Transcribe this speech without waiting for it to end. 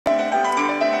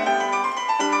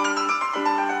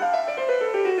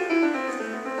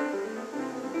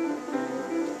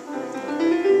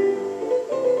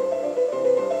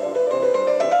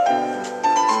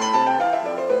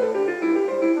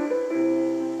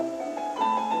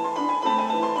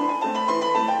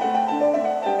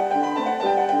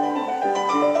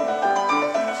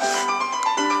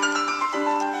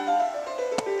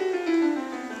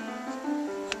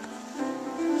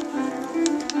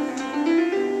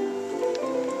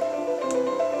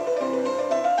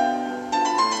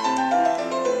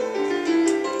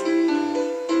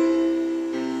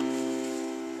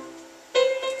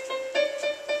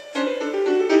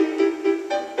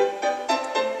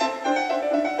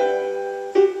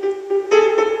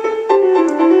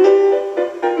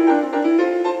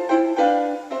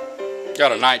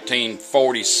got a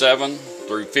 1947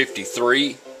 through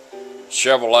 53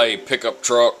 Chevrolet pickup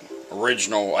truck,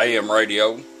 original AM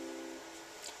radio.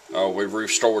 We've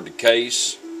restored the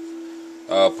case,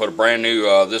 put a brand new,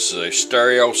 this is a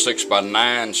stereo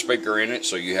 6x9 speaker in it,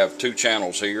 so you have 2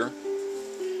 channels here.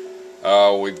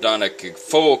 We've done a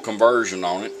full conversion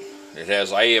on it. It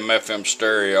has AM FM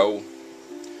stereo,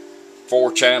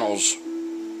 4 channels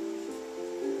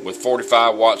with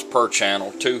 45 watts per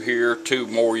channel, 2 here, 2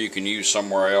 more you can use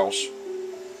somewhere else.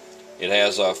 It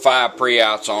has 5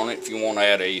 pre-outs on it if you want to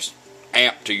add a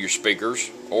amp to your speakers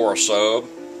or a sub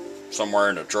somewhere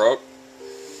in the truck.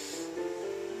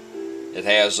 It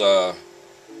has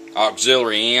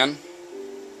auxiliary in,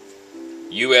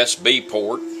 USB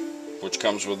port, which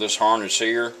comes with this harness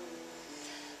here,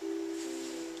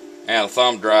 and a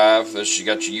thumb drive. This, you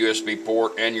got your USB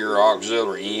port and your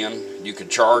auxiliary in. You can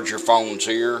charge your phones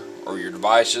here or your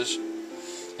devices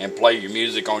and play your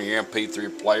music on your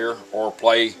MP3 player, or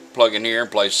plug in here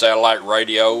and play satellite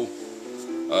radio.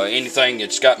 Anything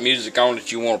that's got music on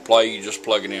it you want to play, you just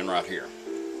plug it in right here.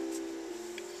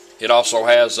 It also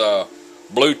has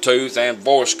Bluetooth and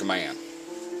voice command.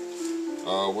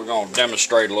 We're going to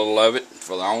demonstrate a little of it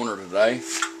for the owner today.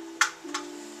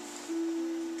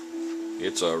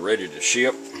 It's ready to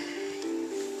ship.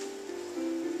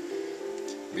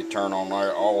 We turn on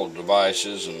all the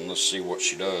devices and let's see what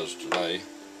she does today.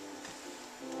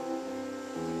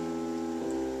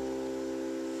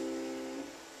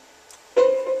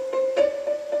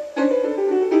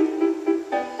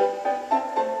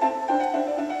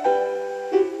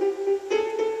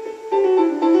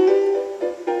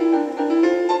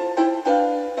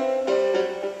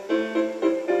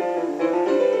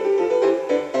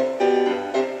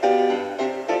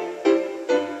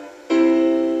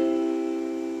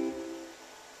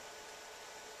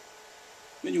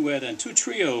 Minuet and 2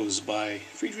 trios by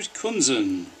Friedrich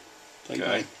Kunzen, played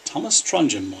by Thomas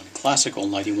Trunjum on Classical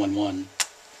 91.1.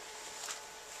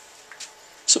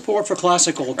 Support for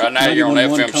Classical right now you're on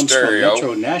FM comes stereo. from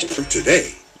Metro Nashville.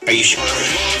 Today, are you sure?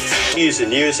 Here's the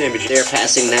newest image. They're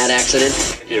passing that accident.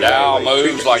 Your dial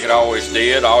moves like it always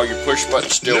did. All your push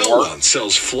buttons still work. One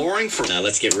sells flooring for. Now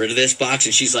let's get rid of this box.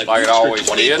 And she's like Like it always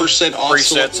did. 20% off.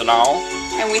 Presets and all.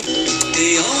 And we.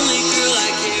 The only girl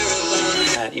I care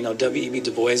about. You know, W.E.B.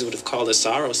 Du Bois would have called a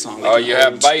sorrow song. Like You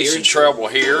have bass and treble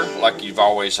here, like you've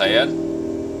always had.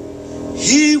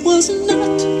 He was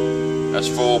not. That's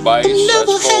full bass.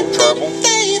 That's full treble.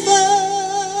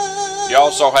 You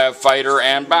also have fader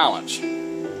and balance.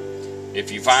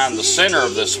 If you find the center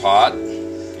of this pot,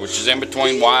 which is in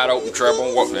between wide open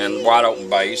treble and wide open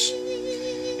bass,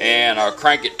 and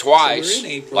crank it twice,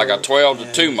 like a 12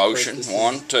 to 2 motion,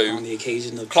 1, 2,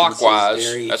 clockwise,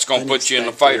 that's going to put you in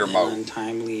the fader mode.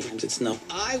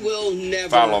 I will never.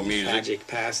 Follow music. Magic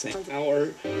passing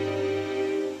hour.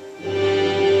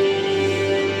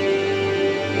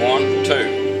 1,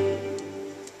 2.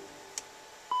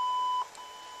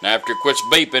 Now after it quits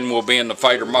beeping, we'll be in the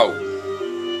fader mode.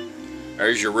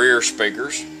 There's your rear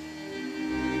speakers.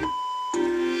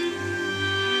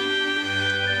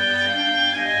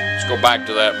 Let's go back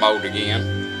to that mode again.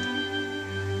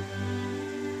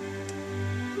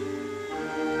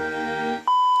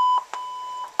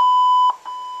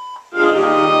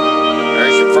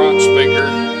 There's your front speaker.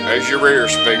 There's your rear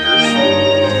speakers.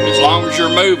 As long as you're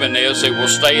moving this, it will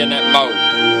stay in that mode.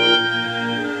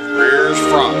 Rear's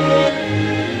front.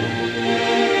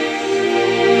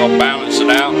 Gonna balance it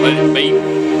out and let it beat.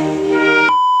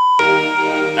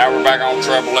 Now we're back on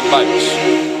treble and bass.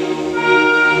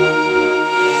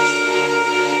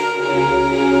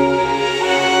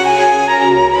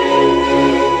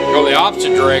 Go the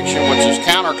opposite direction, which is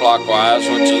counterclockwise,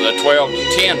 which is a 12 to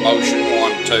 10 motion,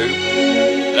 1,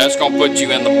 2. That's going to put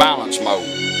you in the balance mode.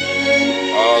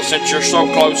 Since you're so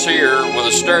close here with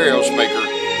a stereo speaker,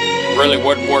 really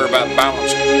wouldn't worry about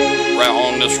balance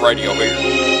on this radio here.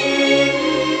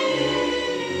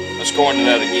 Let's go into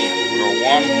that again. Go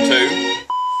 1,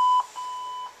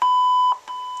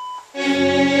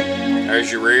 2. There's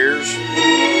your rears.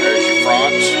 There's your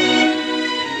fronts.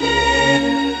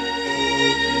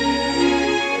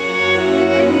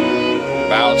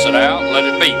 Balance it out. Let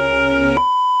it beat.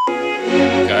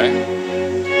 Okay.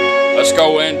 Let's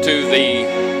go into the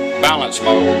balance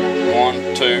mode.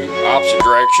 1, 2. Opposite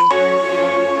direction.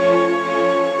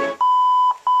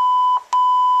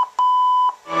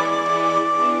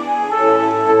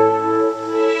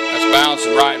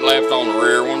 Balancing right and left on the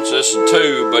rear ones. This is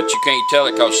 2, but you can't tell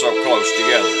it because it's so close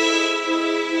together.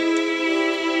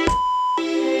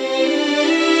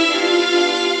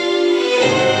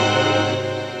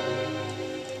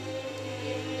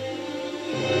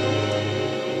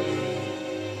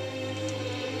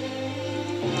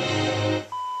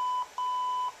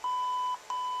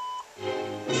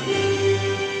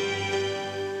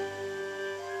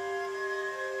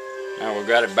 Now we've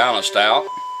got it balanced out.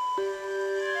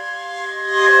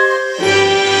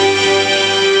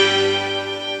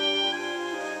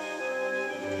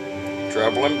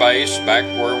 Treble and bass back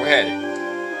where we had it.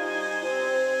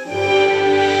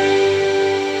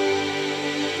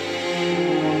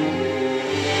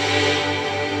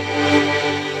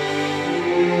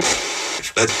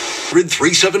 That's grid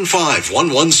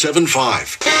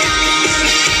 375-1175.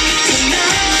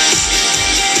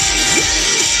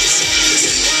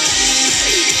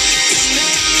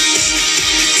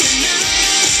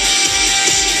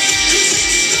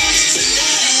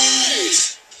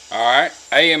 Alright,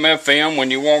 AM, FM,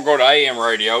 when you want to go to AM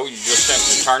radio, you just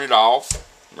simply turn it off,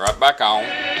 right back on.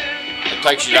 It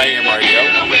takes you to AM radio.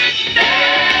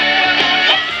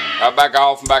 Right back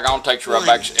off and back on, takes you right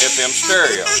back to FM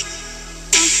stereo.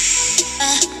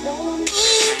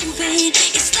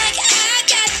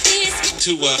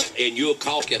 And you'll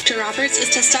call Dr. Roberts, is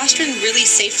testosterone really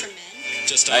safe for men?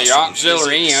 Now your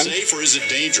auxiliary in,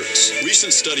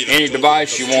 any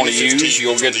device you want to use,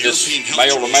 you'll get this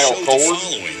male-to-male cord.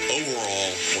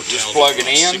 Just plug it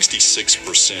in.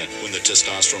 66% when the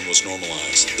testosterone was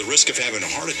normalized. The risk of having a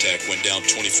heart attack went down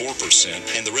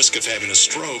 24%, and the risk of having a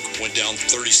stroke went down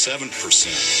 37%.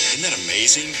 Isn't that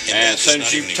amazing? And as soon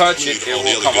as you touch it, it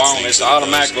will come on. It's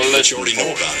automatically listening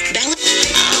for it.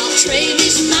 I'll trade me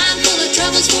some mind full of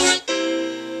troubles for it.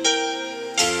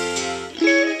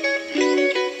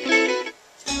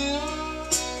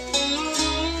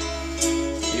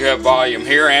 You have volume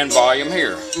here and volume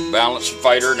here. Balance and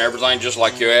fader and everything just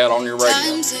like you had on your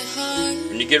radio.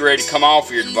 When you get ready to come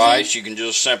off your device, you can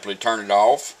just simply turn it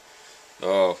off.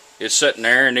 It's sitting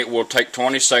there and it will take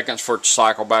 20 seconds for it to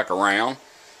cycle back around.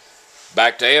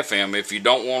 Back to FM. If you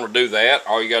don't want to do that,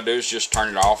 all you got to do is just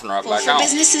turn it off and right back on. For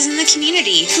businesses in the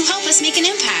community who help us make an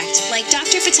impact, like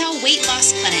Dr. Patel Weight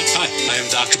Loss Clinic. Hi, I am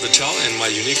Dr. Patel, and my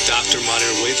unique doctor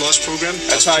monitor weight loss program.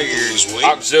 That's how your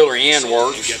auxiliary in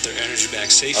works. Get their energy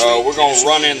back safely. We're going to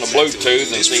run in the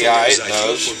Bluetooth and see how it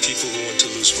does.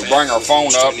 We bring our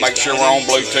phone up, make sure we're on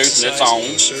Bluetooth and it's on.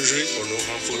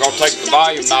 We're going to take the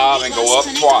volume knob and go up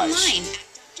twice.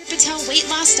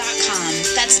 DrPatelWeightLoss.com.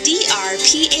 That's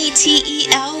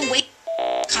DrPatel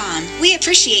weight.com. We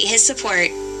appreciate his support.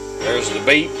 There's the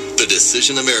beat. The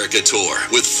Decision America Tour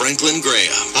with Franklin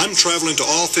Graham. I'm traveling to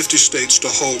all 50 states to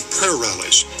hold prayer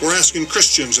rallies. We're asking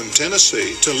Christians in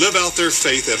Tennessee to live out their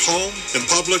faith at home, in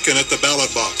public, and at the ballot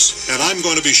box. And I'm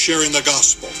going to be sharing the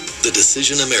gospel. The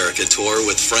Decision America Tour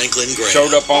with Franklin Graham.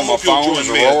 Showed up on my phone as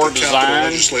Aurora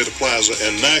Design. Legislative Plaza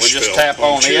in Nashville. We just tap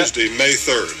on Tuesday, May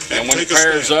 3rd. And when it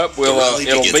pairs up,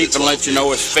 it'll beep and let you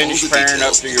know it's finished pairing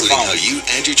up to your phone. How you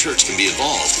and your church can be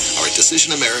involved are at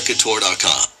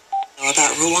DecisionAmericaTour.com.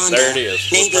 About Rwanda. There it is.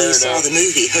 Maybe you saw the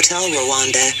movie Hotel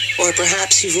Rwanda, or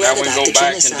perhaps you've read about the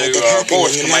genocide that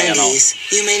happened in the 90s.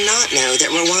 You may not know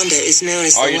that Rwanda is known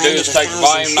as the land of 1,000 hills. All you do is take the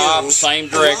volume knob the same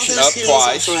direction up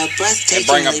twice and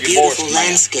bring up your voice command.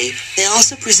 Landscape. They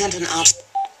also present an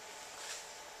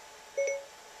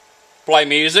Play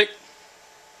music.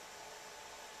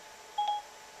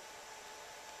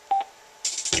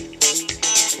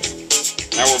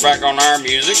 Now we're back on our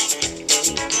music.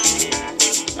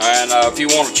 And if you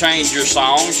want to change your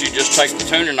songs, you just take the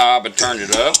tuner knob and turn it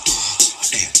up.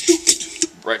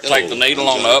 Take the needle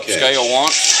on the up scale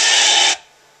once.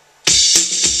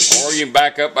 Or you can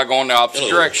back up by going the opposite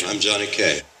direction. I'm Johnny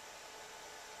K.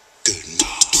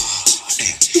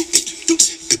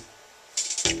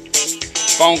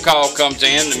 Phone call comes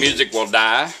in, the music will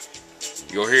die.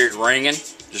 You'll hear it ringing.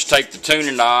 Just take the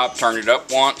tuner knob, turn it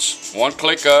up once. One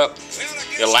click up,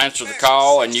 it'll answer the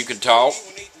call and you can talk.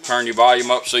 Turn your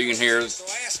volume up so you can hear.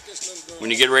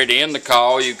 When you get ready to end the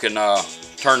call, you can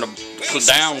turn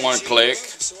down one click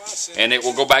and it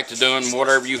will go back to doing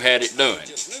whatever you had it doing.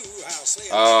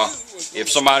 If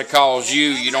somebody calls you,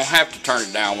 you don't have to turn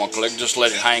it down one click. Just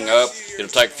let it hang up. It'll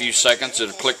take a few seconds.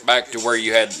 It'll click back to where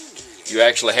you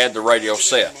actually had the radio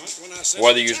set.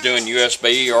 Whether you're doing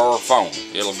USB or a phone,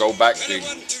 it'll go back to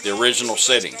the original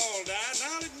setting.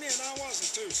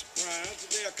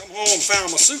 Home,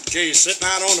 found my suitcase sitting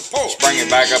out on the porch. Bring it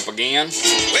back up again.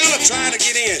 Well, I'm trying to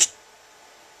get in.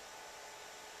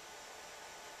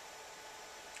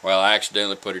 Well, I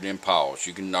accidentally put it in pause.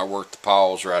 You can work the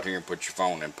pause right here and put your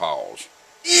phone in pause.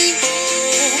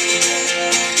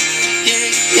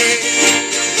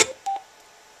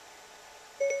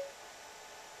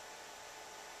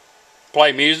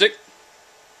 Play music.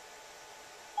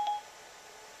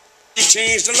 He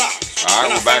changed a lot. All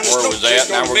right, we're back where it was at.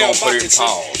 Now we're going to put it in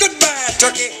pause. Goodbye,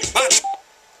 turkey. Bye.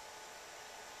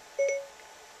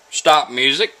 Stop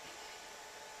music.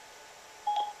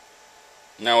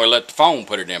 Now we let the phone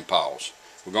put it in pause.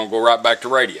 we're going to go right back to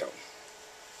radio.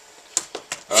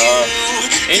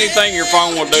 Anything your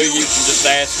phone will do, you can just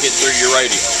ask it through your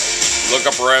radio. Look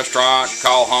up a restaurant,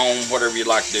 call home, whatever you'd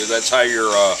like to do. That's how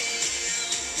your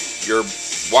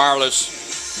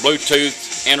wireless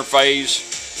Bluetooth interface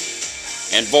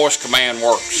and voice command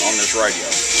works on this radio.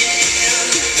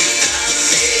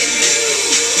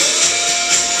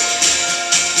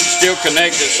 Still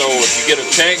connected, so if you get a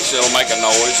text, it'll make a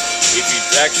noise. If you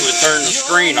actually turn the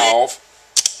screen off,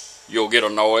 you'll get a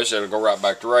noise. It'll go right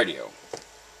back to radio.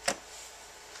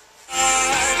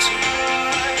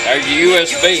 There's your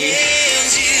USB.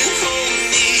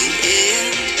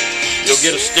 You'll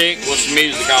get a stick with some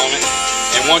music on it,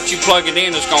 and once you plug it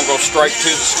in, it's going to go straight to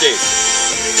the stick.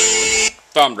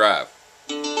 Thumb drive.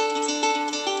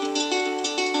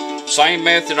 Same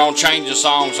method on changing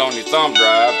songs on your thumb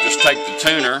drive. Just take the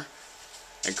tuner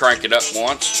and crank it up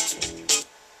once.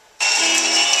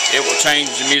 It will change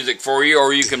the music for you,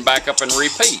 or you can back up and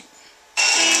repeat.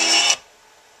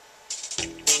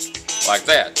 Like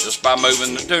that, just by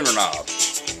moving the tuner knob.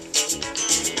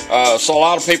 So a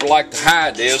lot of people like to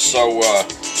hide this, so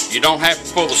you don't have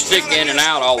to pull the stick in and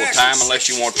out all the time unless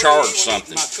you want to charge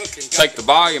something. Take the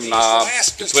volume knob,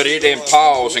 put it in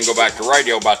pause, and go back to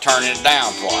radio by turning it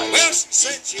down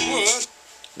twice.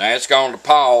 Now it's going to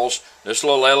pause. This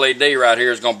little LED right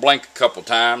here is going to blink a couple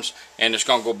times, and it's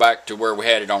going to go back to where we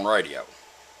had it on radio.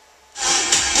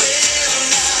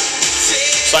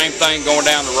 Same thing going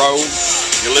down the road.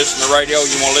 You listen to radio,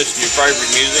 you want to listen to your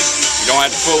favorite music. You don't have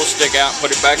to pull the stick out and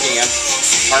put it back in.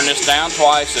 Turn this down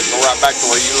twice, it'll go right back to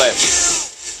where you left it.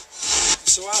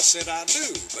 So I said I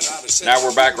do, but I'd have said now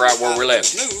we're back right where we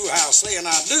left it. Knew how saying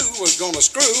I do was going to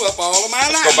screw up all of my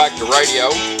life. Let's go back to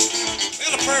radio.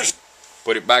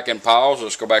 Put it back in pause.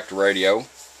 Let's go back to radio.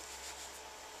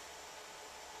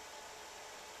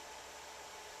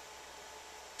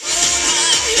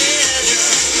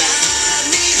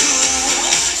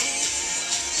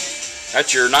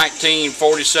 That's your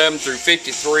 1947 through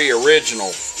 53 original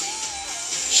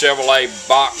Chevrolet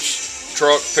box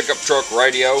truck, pickup truck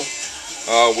radio.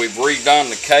 We've redone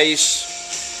the case.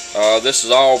 This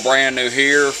is all brand new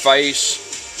here, face,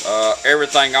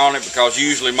 everything on it, because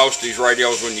usually most of these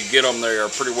radios, when you get them, they are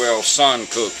pretty well sun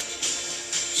cooked.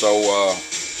 So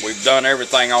we've done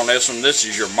everything on this one. This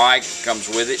is your mic, comes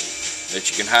with it, that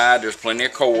you can hide. There's plenty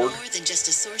of cord.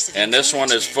 And this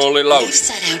one is fully loaded. We've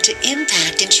set out to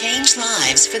impact and change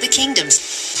lives for the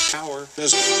kingdom's power.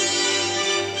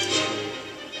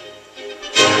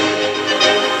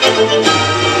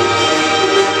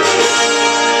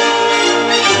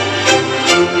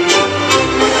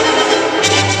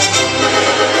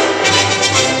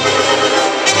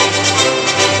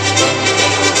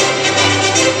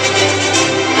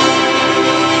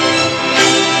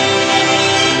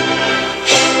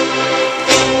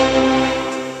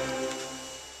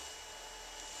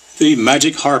 The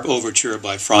Magic Harp Overture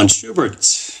by Franz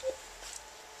Schubert.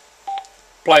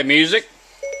 Play music.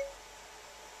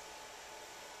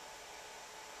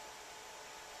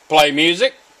 Play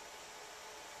music.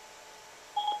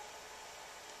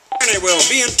 And we'll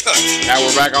be in touch. Now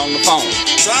we're back on the phone.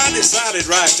 So I decided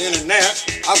right then and there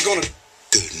I was going to...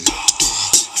 Good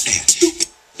morning.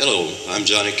 Hello, I'm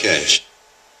Johnny Cash.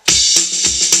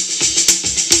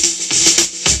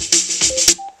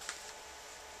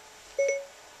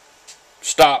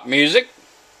 Stop music.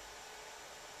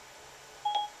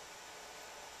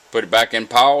 Put it back in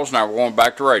pause. Now we're going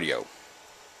back to radio.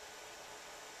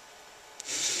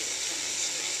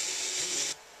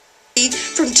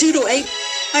 From 2 to 8.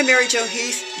 I'm Mary Jo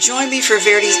Heath. Join me for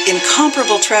Verdi's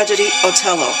incomparable tragedy,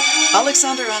 Otello.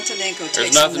 Alexander Antonenko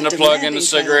There's nothing to plug in the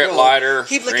cigarette lighter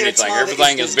or anything.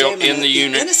 Everything is built in the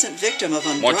unit.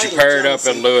 Once you pair it up,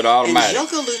 it'll do it automatic.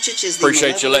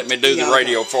 Appreciate you letting me do the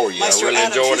radio for you. I really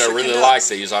enjoyed it. I really like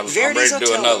these. I'm ready to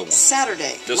do another one.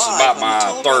 Saturday, this is about my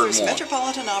third one.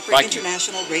 Metropolitan Opera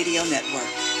International Radio Network.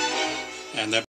 And that